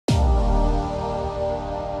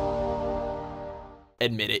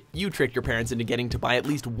Admit it, you tricked your parents into getting to buy at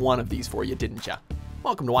least one of these for you, didn't ya?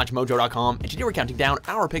 Welcome to WatchMojo.com, and today we're counting down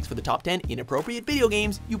our picks for the top 10 inappropriate video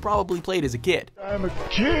games you probably played as a kid. I'm a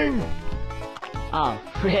king! Oh,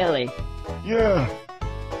 really? Yeah.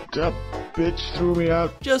 That bitch threw me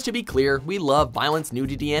out. Just to be clear, we love violence,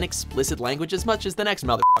 nudity, and explicit language as much as the next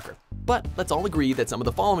motherfucker. But let's all agree that some of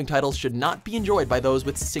the following titles should not be enjoyed by those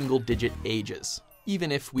with single-digit ages,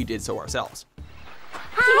 even if we did so ourselves.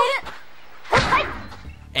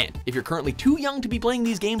 And if you're currently too young to be playing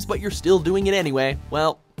these games but you're still doing it anyway,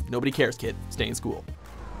 well, nobody cares, kid. Stay in school.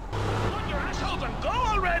 Put your assholes and go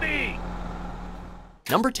already!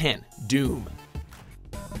 Number 10, Doom.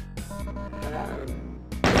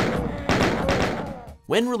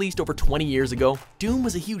 When released over 20 years ago, Doom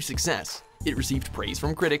was a huge success. It received praise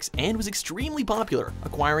from critics and was extremely popular,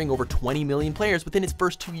 acquiring over 20 million players within its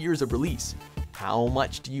first 2 years of release. How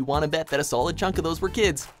much do you want to bet that a solid chunk of those were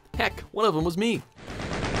kids? Heck, one of them was me.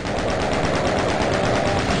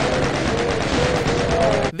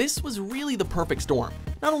 This was really the perfect storm.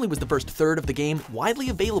 Not only was the first third of the game widely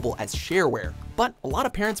available as shareware, but a lot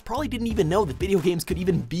of parents probably didn't even know that video games could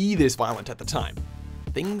even be this violent at the time.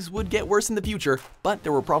 Things would get worse in the future, but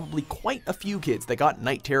there were probably quite a few kids that got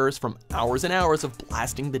night terrors from hours and hours of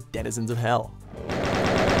blasting the denizens of hell.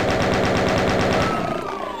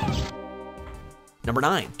 Number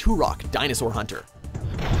 9, Turok, Dinosaur Hunter.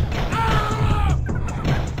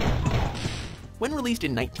 When released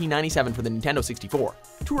in 1997 for the Nintendo 64,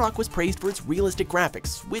 Turok was praised for its realistic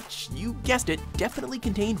graphics, which, you guessed it, definitely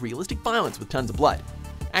contained realistic violence with tons of blood.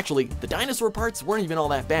 Actually, the dinosaur parts weren't even all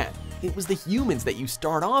that bad. It was the humans that you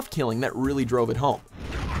start off killing that really drove it home.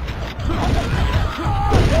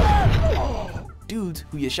 Dudes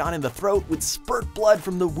who you shot in the throat would spurt blood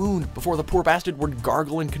from the wound before the poor bastard would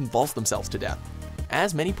gargle and convulse themselves to death.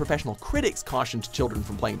 As many professional critics cautioned children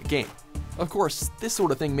from playing the game. Of course, this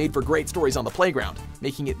sort of thing made for great stories on the playground,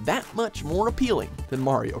 making it that much more appealing than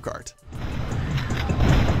Mario Kart.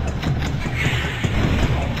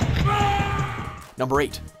 Number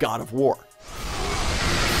 8, God of War.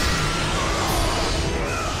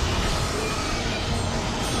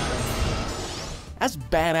 As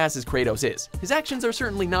badass as Kratos is, his actions are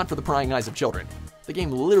certainly not for the prying eyes of children. The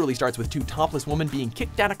game literally starts with 2 topless women being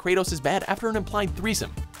kicked out of Kratos' bed after an implied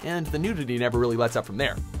threesome, and the nudity never really lets up from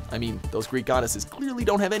there. I mean, those Greek goddesses clearly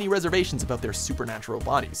don't have any reservations about their supernatural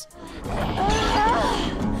bodies.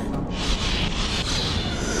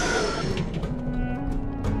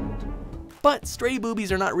 But stray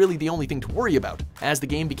boobies are not really the only thing to worry about, as the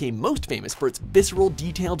game became most famous for its visceral,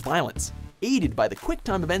 detailed violence, aided by the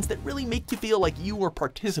quick-time events that really make you feel like you were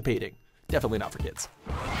participating. Definitely not for kids.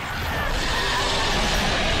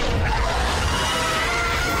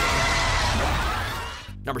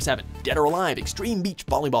 Number 7, Dead or Alive, Extreme Beach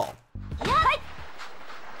Volleyball.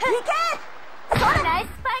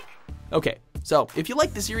 Okay, so if you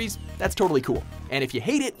like the series, that's totally cool. And if you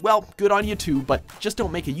hate it, well, good on you too, but just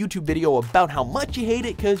don't make a YouTube video about how much you hate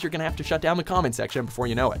it, because you're gonna have to shut down the comment section before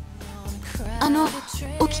you know it.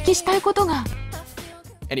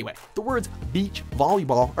 Anyway, the words beach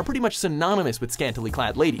volleyball are pretty much synonymous with scantily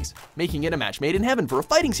clad ladies, making it a match made in heaven for a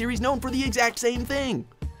fighting series known for the exact same thing.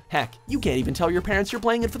 Heck, you can't even tell your parents you're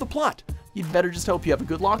playing it for the plot. You'd better just hope you have a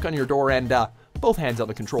good lock on your door and both hands on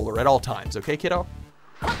the controller at all times, okay, kiddo?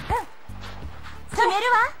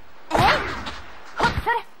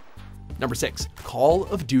 Number 6, Call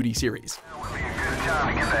of Duty series.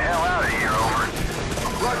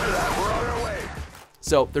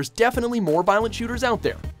 So there's definitely more violent shooters out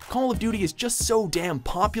there. Call of Duty is just so damn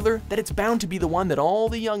popular that it's bound to be the one that all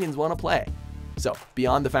the youngins want to play. So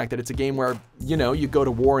beyond the fact that it's a game where, you know, you go to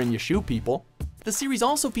war and you shoot people, the series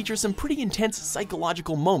also features some pretty intense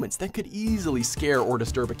psychological moments that could easily scare or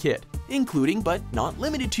disturb a kid, including, but not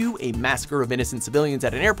limited to, a massacre of innocent civilians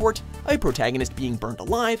at an airport, a protagonist being burned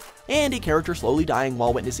alive, and a character slowly dying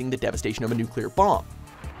while witnessing the devastation of a nuclear bomb.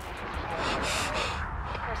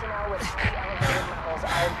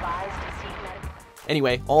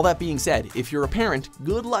 Anyway, all that being said, if you're a parent,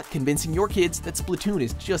 good luck convincing your kids that Splatoon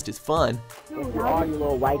is just as fun. You are, you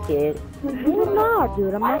little white kid. No,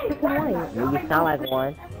 dude, I'm not freaking white. You sound like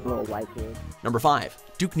one, little white kid. Number 5,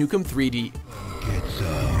 Duke Nukem 3D.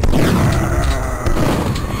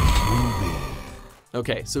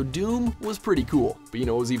 Okay, so Doom was pretty cool, but you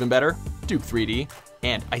know what was even better? Duke 3D.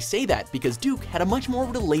 And I say that because Duke had a much more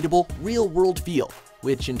relatable, real-world feel,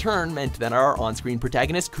 which in turn meant that our on-screen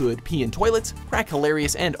protagonist could pee in toilets, crack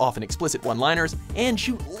hilarious and often explicit one-liners, and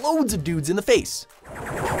shoot loads of dudes in the face.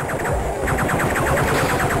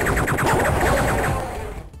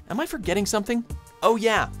 Am I forgetting something? Oh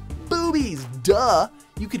yeah, boobies, duh!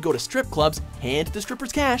 you could go to strip clubs, hand the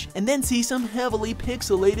strippers cash, and then see some heavily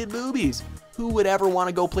pixelated boobies. Who would ever want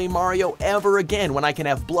to go play Mario ever again when I can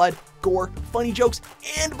have blood, gore, funny jokes,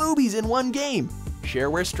 and boobies in one game?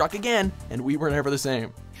 Shareware struck again, and we were never the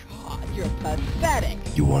same. God, you're pathetic.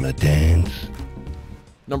 You wanna dance?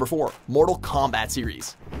 Number 4, Mortal Kombat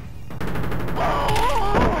series.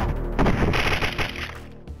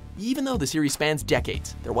 Even though the series spans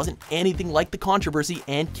decades, there wasn't anything like the controversy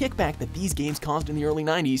and kickback that these games caused in the early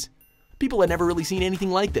 90s. People had never really seen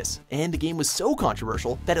anything like this, and the game was so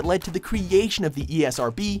controversial that it led to the creation of the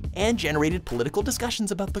ESRB and generated political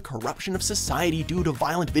discussions about the corruption of society due to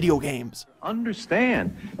violent video games.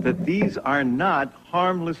 Understand that these are not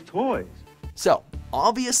harmless toys. So,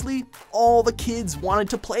 obviously, all the kids wanted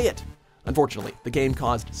to play it. Unfortunately, the game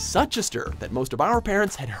caused such a stir that most of our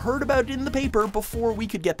parents had heard about it in the paper before we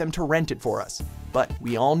could get them to rent it for us. But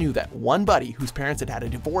we all knew that one buddy whose parents had had a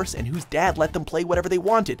divorce and whose dad let them play whatever they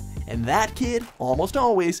wanted, and that kid almost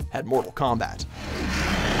always had Mortal Kombat.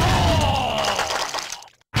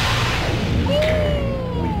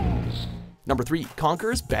 Number 3,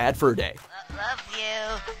 Conker's Bad Fur Day. Love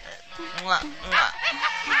you.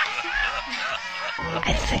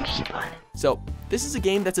 I think she won. So, this is a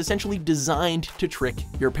game that's essentially designed to trick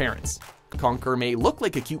your parents. Conker may look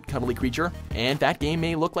like a cute, cuddly creature, and that game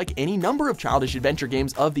may look like any number of childish adventure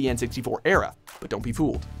games of the N64 era. But don't be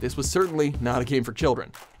fooled, this was certainly not a game for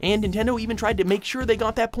children. And Nintendo even tried to make sure they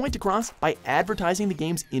got that point across by advertising the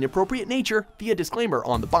game's inappropriate nature via disclaimer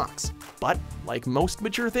on the box. But, like most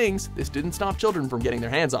mature things, this didn't stop children from getting their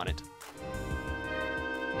hands on it.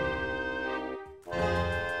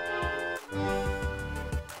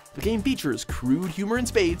 The game features crude humor in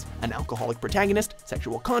spades, an alcoholic protagonist,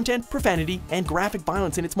 sexual content, profanity, and graphic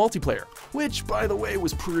violence in its multiplayer, which, by the way,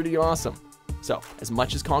 was pretty awesome. So, as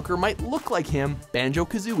much as Conker might look like him,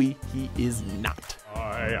 Banjo-Kazooie, he is not.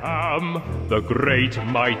 I am the great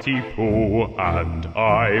mighty Pooh, and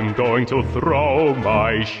I'm going to throw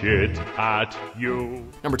my shit at you.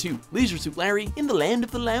 Number 2, Leisure Suit Larry in the Land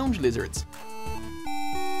of the Lounge Lizards.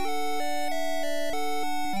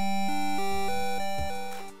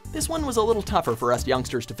 This one was a little tougher for us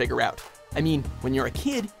youngsters to figure out. I mean, when you're a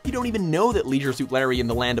kid, you don't even know that Leisure Suit Larry in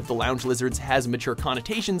the Land of the Lounge Lizards has mature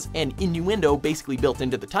connotations and innuendo basically built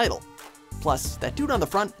into the title. Plus, that dude on the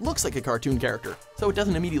front looks like a cartoon character, so it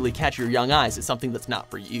doesn't immediately catch your young eyes as something that's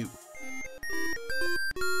not for you.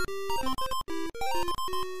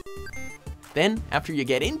 Then, after you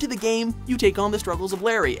get into the game, you take on the struggles of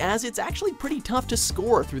Larry, as it's actually pretty tough to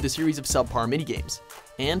score through the series of subpar minigames.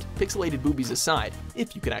 And pixelated boobies aside,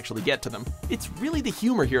 if you can actually get to them, it's really the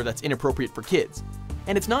humor here that's inappropriate for kids.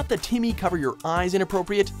 And it's not the Timmy cover your eyes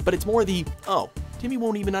inappropriate, but it's more the, oh, Timmy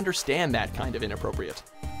won't even understand that kind of inappropriate.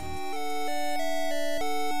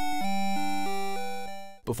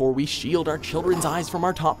 Before we shield our children's eyes from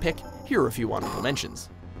our top pick, here are a few honorable mentions.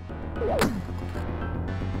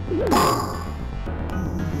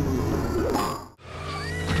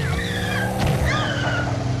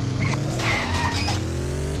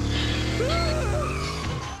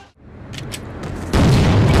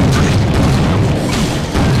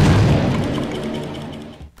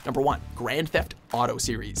 Number 1, Grand Theft Auto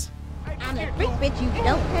series. I'm a freak bitch you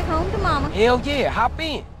don't take home to mama. Hell yeah, hop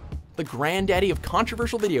in. The granddaddy of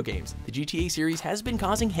controversial video games, the GTA series has been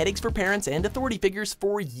causing headaches for parents and authority figures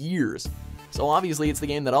for years. So obviously it's the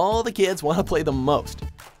game that all the kids want to play the most.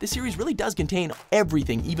 This series really does contain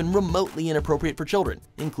everything even remotely inappropriate for children,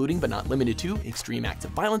 including but not limited to extreme acts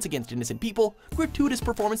of violence against innocent people, gratuitous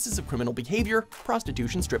performances of criminal behavior,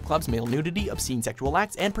 prostitution, strip clubs, male nudity, obscene sexual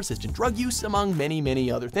acts, and persistent drug use, among many,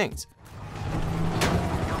 many other things.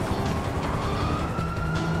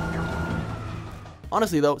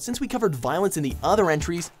 Honestly though, since we covered violence in the other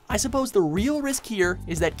entries, I suppose the real risk here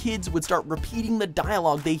is that kids would start repeating the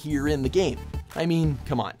dialogue they hear in the game. I mean,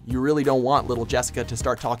 come on, you really don't want little Jessica to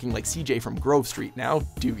start talking like CJ from Grove Street now,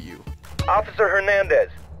 do you? Officer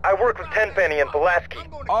Hernandez, I work with Tenpenny and Pulaski.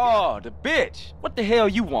 Oh, the bitch. What the hell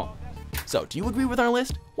you want? So, do you agree with our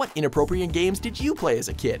list? What inappropriate games did you play as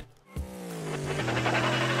a kid?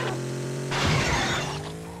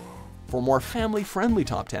 For more family-friendly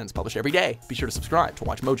top 10s published every day, be sure to subscribe to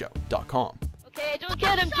WatchMojo.com. Okay, don't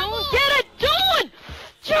get him, don't get it, don't!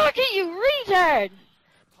 Turkey, you retard!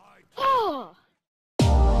 Oh!